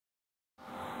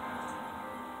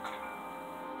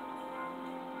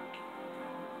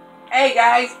Hey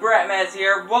guys, BrettMez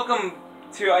here. Welcome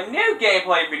to a new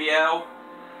gameplay video.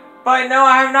 But no,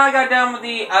 I have not got done with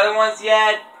the other ones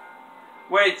yet.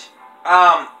 Which,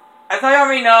 as you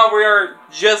already know, we're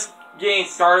just getting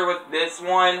started with this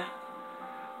one.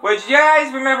 Which, you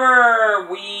guys remember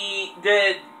we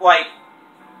did, like,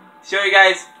 show you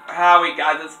guys how we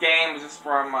got this game. Just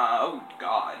from, oh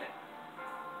god.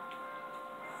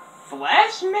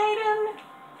 Flesh Maiden?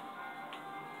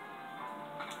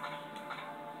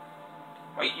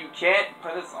 Wait, you can't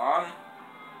put this on?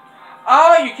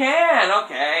 Oh, you can!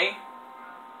 Okay.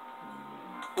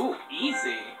 Ooh,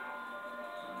 easy.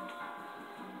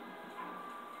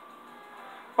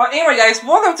 But anyway, guys,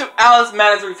 welcome to Alice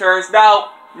Madness Returns.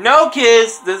 Now, no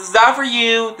kids, this is not for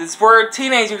you. This is for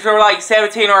teenagers who are like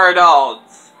 17 or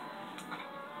adults.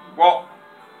 Well,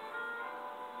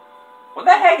 what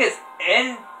the heck is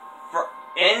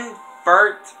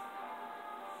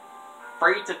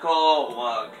vertical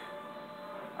look?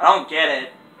 I don't get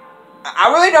it.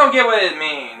 I really don't get what it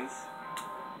means.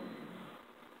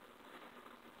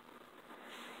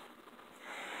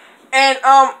 And,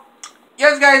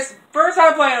 yes guys, first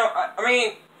time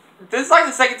playing, this is like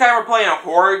the second time we're playing a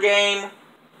horror game.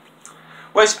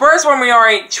 Which, first one we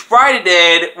already tried to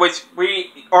did, which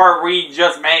we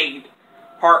just made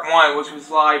part 1, which was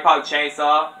like probably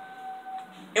Chainsaw.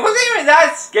 It wasn't even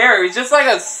that scary, it was just like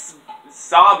a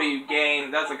zombie game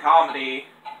that's a comedy.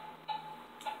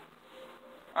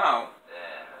 Oh.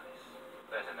 There,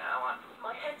 better now.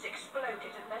 My head's exploded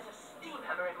and there's a steam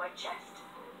hammer in my chest.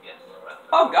 Yes, well.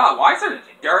 Oh god, why is there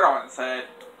dirt on its head?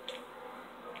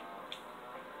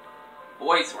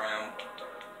 Voice room.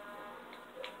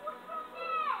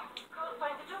 Can't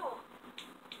find the door.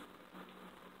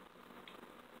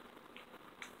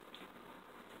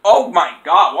 Oh my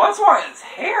god, what's wrong with his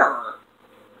hair?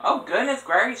 Oh goodness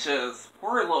gracious,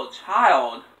 poor little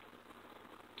child.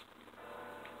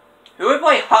 Who would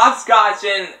play hopscotch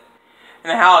in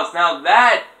the house? Now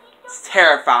that's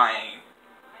terrifying.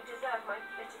 I deserve my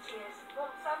bitter tears.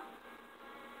 Want some?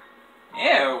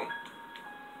 Ew.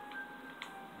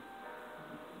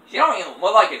 She don't even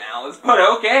look like an Alice, but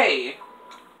okay.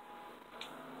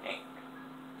 Hey.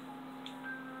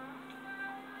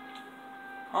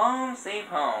 Home, save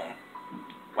home.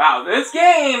 Wow, this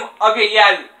game. Okay,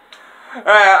 yeah.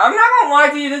 I'm not gonna lie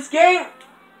to you. This game.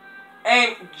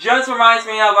 And just reminds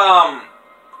me of,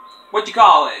 what you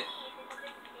call it?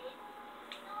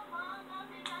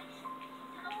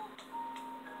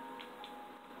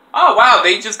 Oh, wow,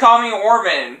 they just call me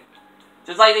Orphan.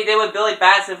 Just like they did with Billy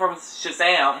Batson from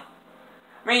Shazam.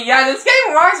 I mean, yeah, this game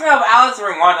reminds me of Alice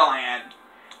in Wonderland.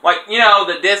 Like, you know,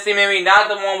 the Disney movie, not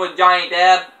the one with Johnny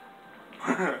Depp.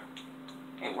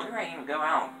 Hey, where do I even go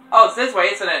out? Oh, it's this way,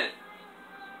 isn't it?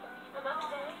 Another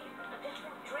day, a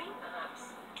different dream, perhaps.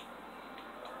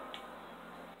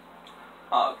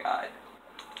 Oh, God.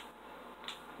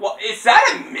 Well, is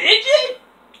that a midget?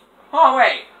 Oh,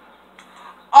 wait.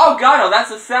 Oh, God, no,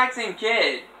 that's the exact same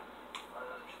kid.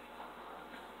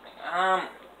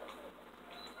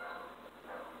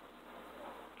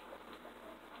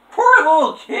 Poor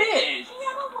little kid.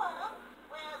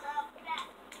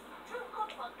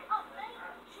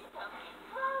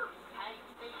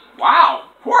 Wow,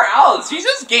 poor Alice. She's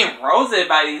just getting roasted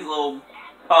by these little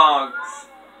punks.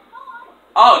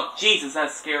 Oh, Jesus, that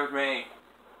scared me.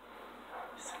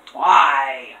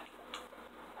 Why?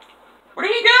 Where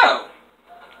do you go?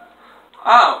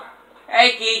 Oh.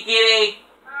 Hey, kitty.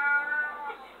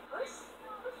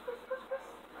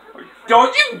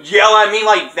 Don't you yell at me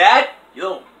like that, you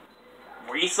little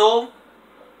weasel.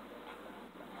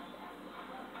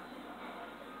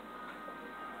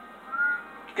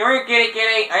 Come here,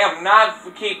 kitty. I am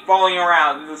not keep following you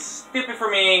around. This is stupid for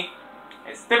me.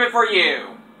 It's stupid for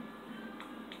you.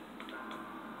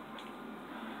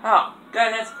 Oh,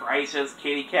 goodness gracious,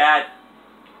 kitty cat.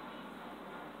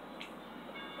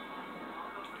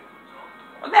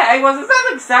 What the heck was this?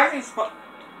 Not exactly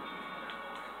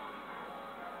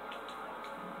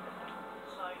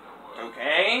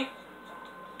okay.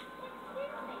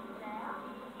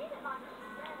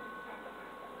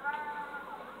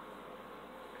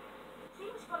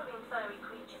 Seems following furry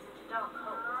creatures into dark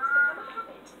holes has become a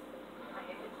habit. I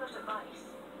hope it's not a vice.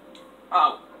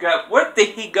 Oh god, where did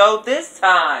he go this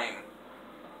time?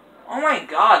 Oh my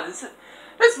god, this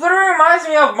literally reminds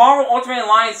me of Marvel Ultimate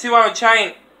Alliance 2. I would try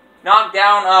and knock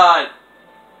down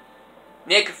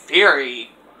Nick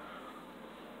Fury.